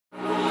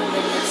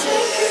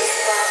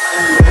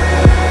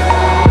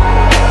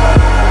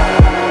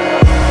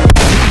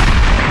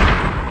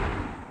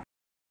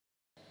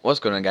What's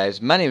going on,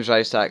 guys? My name is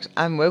Rystax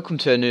and welcome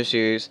to a new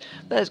series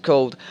that's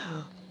called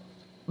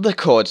The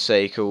COD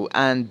Cycle.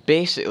 And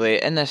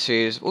basically in this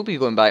series we'll be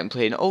going back and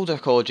playing older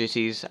Call of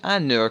Duties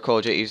and newer Call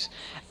of Duties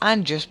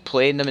and just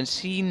playing them and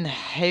seeing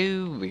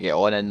how we get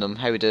on in them,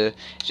 how we do.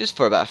 It's just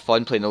for a bit of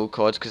fun playing old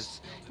CODs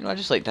because, you know, I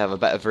just like to have a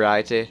bit of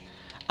variety.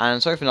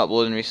 And sorry for not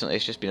uploading recently,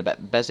 it's just been a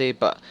bit busy.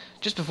 But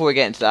just before we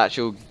get into the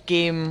actual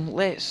game,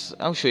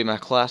 I'll show you my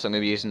class I'm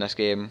going to be using this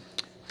game.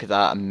 Look at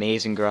that,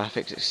 amazing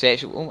graphics,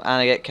 exceptional, and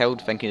I get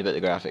killed thinking about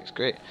the graphics.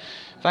 Great.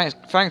 Thanks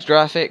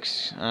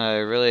graphics, I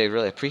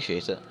really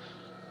appreciate it.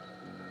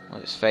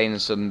 Let's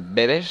find some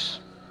babies.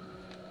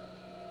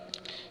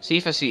 See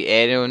if I see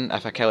anyone,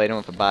 if I kill anyone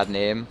with a bad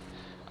name,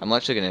 I'm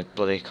literally going to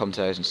bloody come to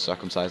the house and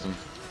circumcise them.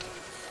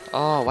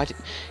 Oh, why did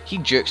he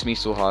jukes me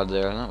so hard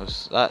there?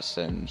 That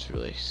sounds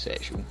really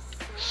sexual.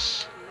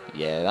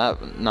 Yeah,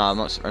 I'm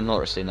not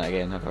saying that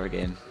again, ever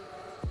again.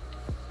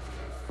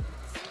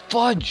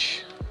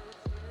 Fudge!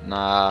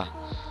 Nah,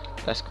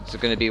 this is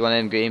going to be one of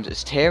them games.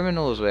 It's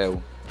terminal as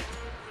well.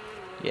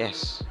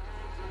 Yes.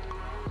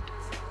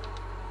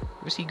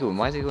 Where's he going?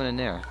 Why is he going in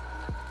there?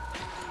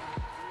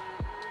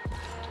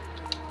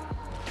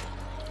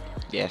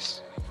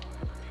 Yes.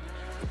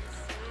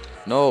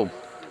 No.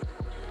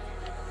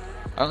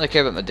 I don't really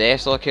care about my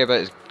deaths. All I care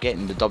about is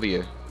getting the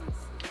W.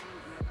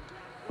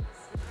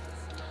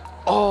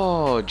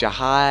 Oh,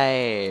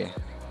 Jahai.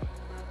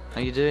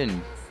 How you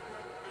doing?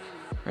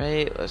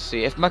 Right, let's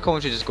see. If my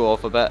commentary just go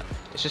off a bit,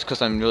 it's just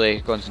because I'm really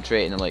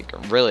concentrating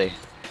and really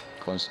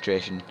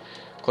concentration,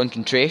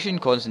 condensation,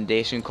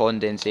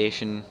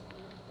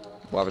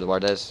 whatever the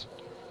word is.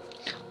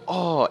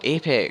 Oh,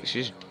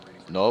 Apex.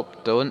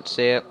 Nope, don't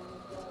say it.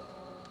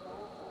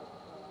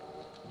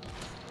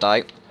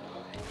 Die.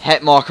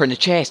 Hit marker in the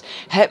chest.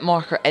 Hit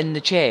marker in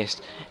the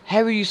chest.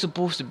 How are you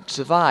supposed to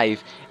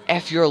survive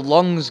if your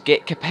lungs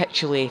get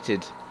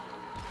capitulated?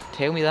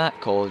 Tell me that,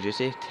 Call of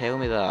Duty. Tell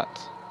me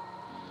that.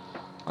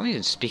 I'm not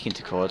even speaking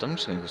to COD, I'm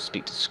just going to go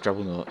speak to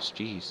Scribble Notes,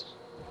 jeez.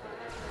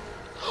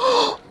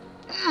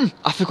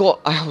 I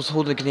forgot I was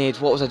holding a grenade,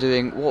 what was I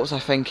doing? What was I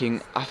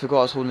thinking? I forgot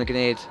I was holding a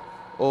grenade.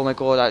 Oh my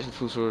god, I actually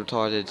feel so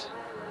retarded.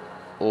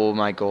 Oh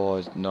my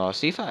god, no.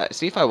 See if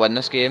I win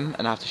this game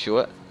and I have to show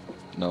it.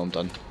 No, I'm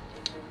done.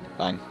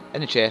 Bang.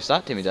 In the chest,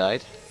 that time he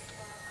died.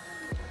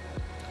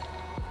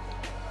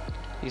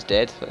 He's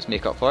dead, let's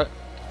make up for it.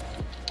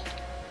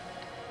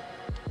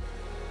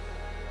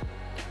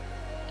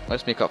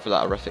 Let's make up for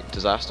that horrific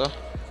disaster.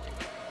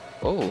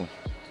 Oh.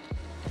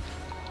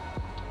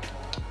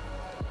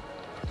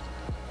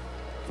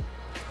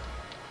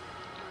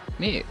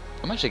 Mate,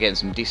 I'm actually getting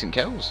some decent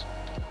kills.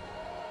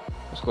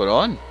 What's going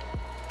on?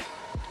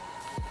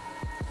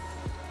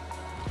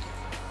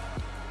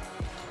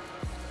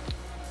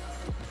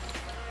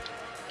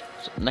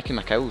 Stop nicking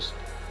my kills.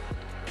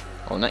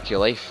 I'll nick your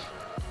life.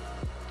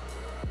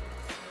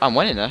 I'm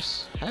winning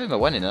this. How am I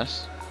winning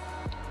this?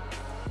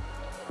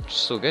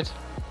 Just so good.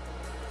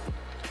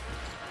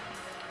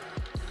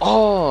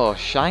 Oh,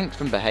 shanked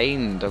from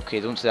behind. Okay,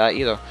 don't say that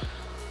either.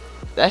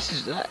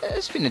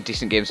 It's been a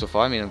decent game so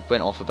far. I mean, I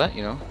went off a bit,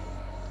 you know.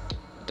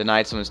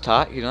 Denied someone's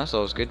tack, you know, that's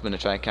always good when they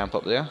try and camp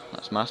up there.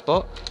 That's my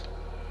spot.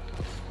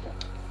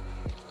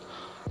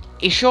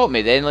 He shot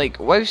me then,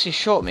 whilst he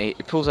shot me,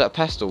 he pulls out a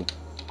pistol.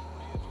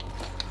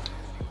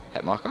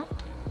 Hit marker.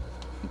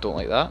 Don't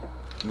like that.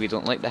 We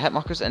don't like the hit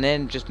markers, and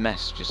then just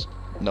miss. Just,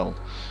 no.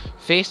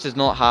 Face is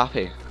not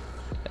happy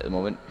at the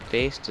moment.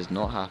 Face is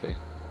not happy.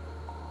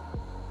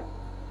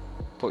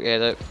 Poke your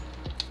head out.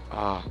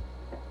 Ah.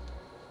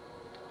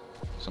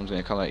 Someone's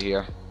gonna come out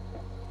here.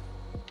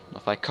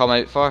 If I come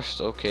out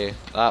first, okay.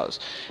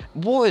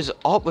 What is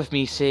up with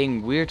me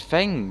saying weird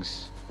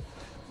things?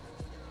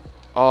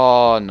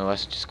 Oh no,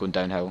 this is just going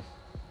downhill.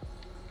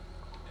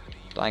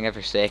 Dying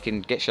every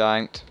second, get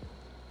shanked.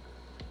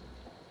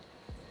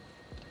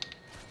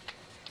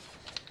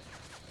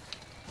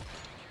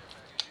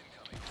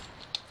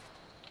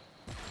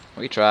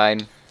 What are you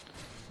trying?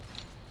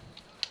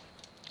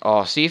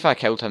 Oh, see if I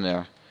killed him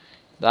there.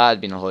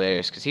 That'd been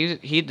hilarious, because he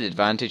had the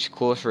advantage,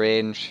 close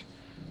range,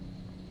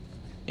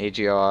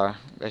 AGR,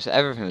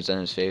 everything was in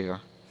his favour.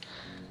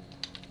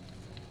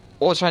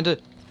 What was I trying to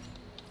do?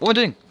 What am I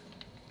doing?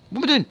 What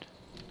am I doing?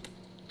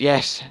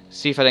 Yes,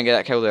 see if I didn't get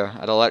that kill there.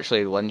 I'd have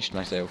literally lynched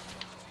myself.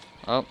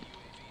 Oh,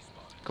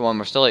 come on,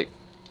 we're still a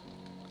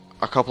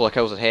couple of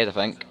kills ahead, I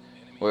think.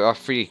 We are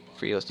free,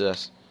 let's do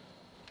this.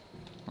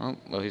 Oh,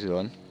 well, he's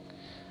gone.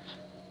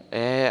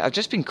 I've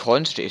just been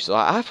concentrated, so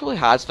I probably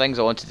had things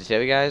I wanted to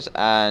tell you guys,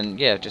 and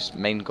yeah, just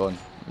mine gone.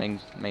 Mine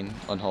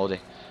on holiday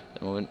at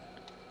the moment.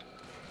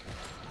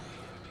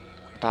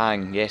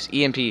 Bang, yes,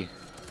 EMP.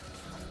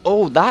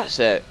 Oh, that's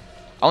it.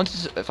 I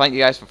wanted to thank you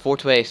guys for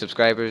 420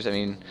 subscribers. I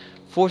mean,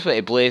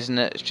 420 blazing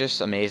it, it's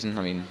just amazing.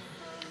 I mean,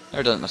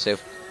 never done it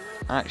myself,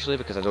 actually,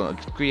 because I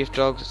don't agree with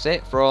drugs,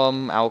 except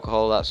from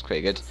alcohol, that's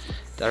quite good.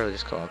 Did I really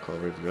just call alcohol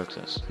rude drugs?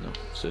 That's, no,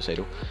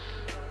 suicidal.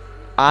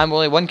 I'm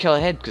only 1 kill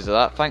ahead because of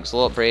that. Thanks a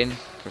lot, Brain.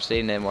 for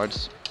saying them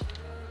words.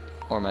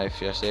 Or mouth,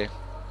 should I say.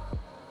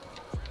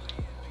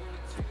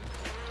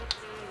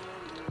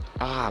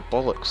 Ah,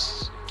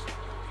 bollocks.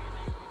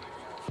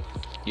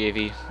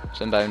 UAV,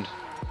 it's inbound.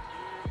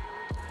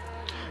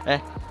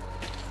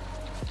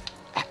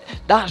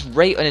 That's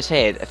right on his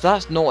head. If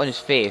that's not on his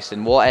face,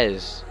 then what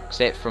is?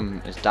 Except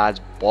from his dad's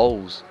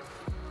balls.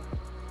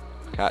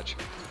 Catch.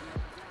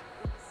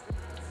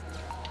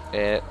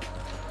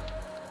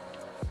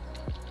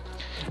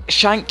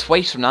 Shanked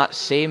twice from that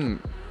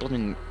same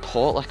blooming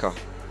pot liquor.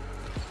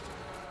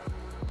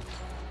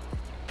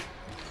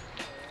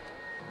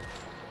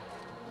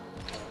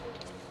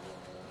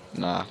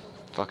 Nah,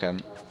 fuck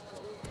him.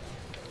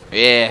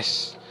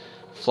 Yes!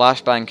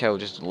 Flashbang kill,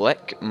 just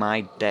lick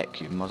my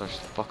dick, you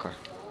motherfucker.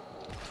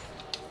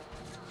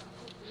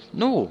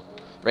 No!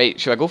 Right,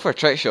 should I go for a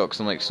trick shot because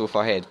I'm like so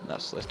far ahead?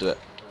 Let's do it.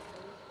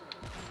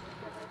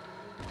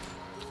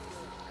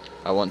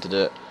 I want to do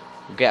it.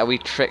 We'll get a wee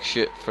trick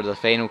shoot for the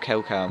final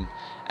kill cam.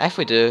 If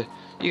we do,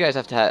 you guys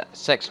have to hit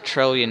 6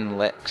 trillion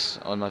licks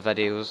on my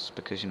videos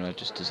because, you know, I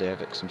just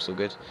deserve it because I'm so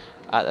good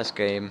at this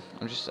game.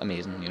 I'm just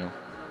amazing, you know.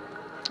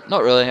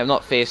 Not really, I'm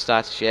not face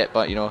status yet,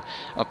 but, you know,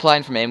 I'm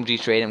applying for my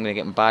MW3, I'm going to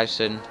get my badge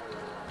soon.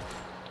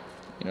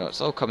 You know, it's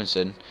all coming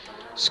soon.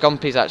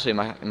 Scumpy's actually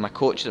my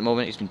coach at the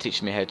moment. He's been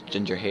teaching me how to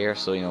ginger hair,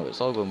 so, you know,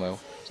 it's all going well.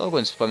 It's all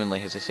going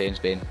swimmingly, as they say in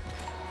Spain.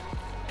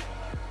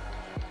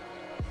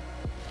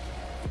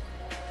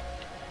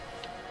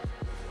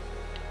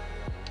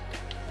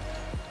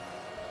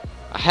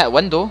 I hit a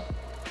window.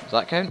 Does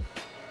that count?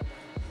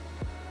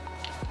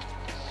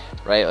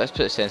 Right, let's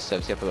put the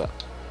sensitivity up a bit.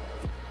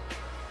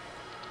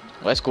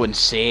 Let's go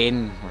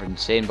insane. We're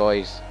insane,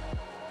 boys.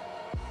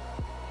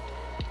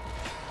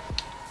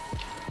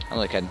 I'm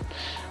only kidding.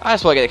 I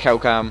just want to get the kill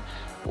cam,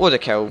 or the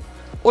kill,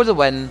 or the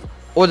win,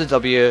 or the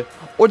W,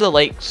 or the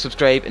like,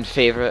 subscribe, and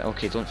favourite.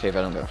 Okay, don't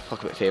favourite, I don't give a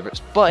fuck about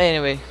favourites. But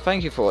anyway,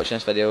 thank you for watching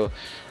this video.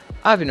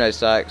 I've been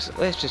RedStacks.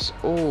 Let's just,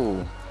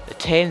 oh, the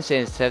 10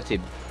 sensitivity,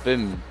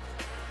 boom.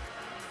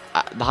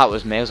 That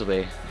was miles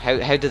away. How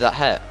did that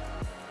hit?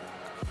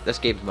 This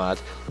game's mad.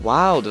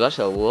 Wow, there's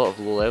actually a lot of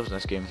low levels in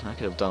this game. I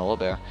could have done a lot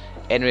better.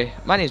 Anyway,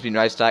 my name's been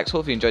RedStacks.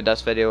 Hope you enjoyed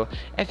this video.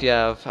 If you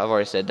have, I've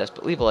already said this,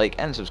 but leave a like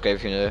and subscribe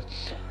if you're new.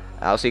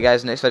 I'll see you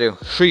guys in the next video.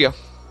 See ya!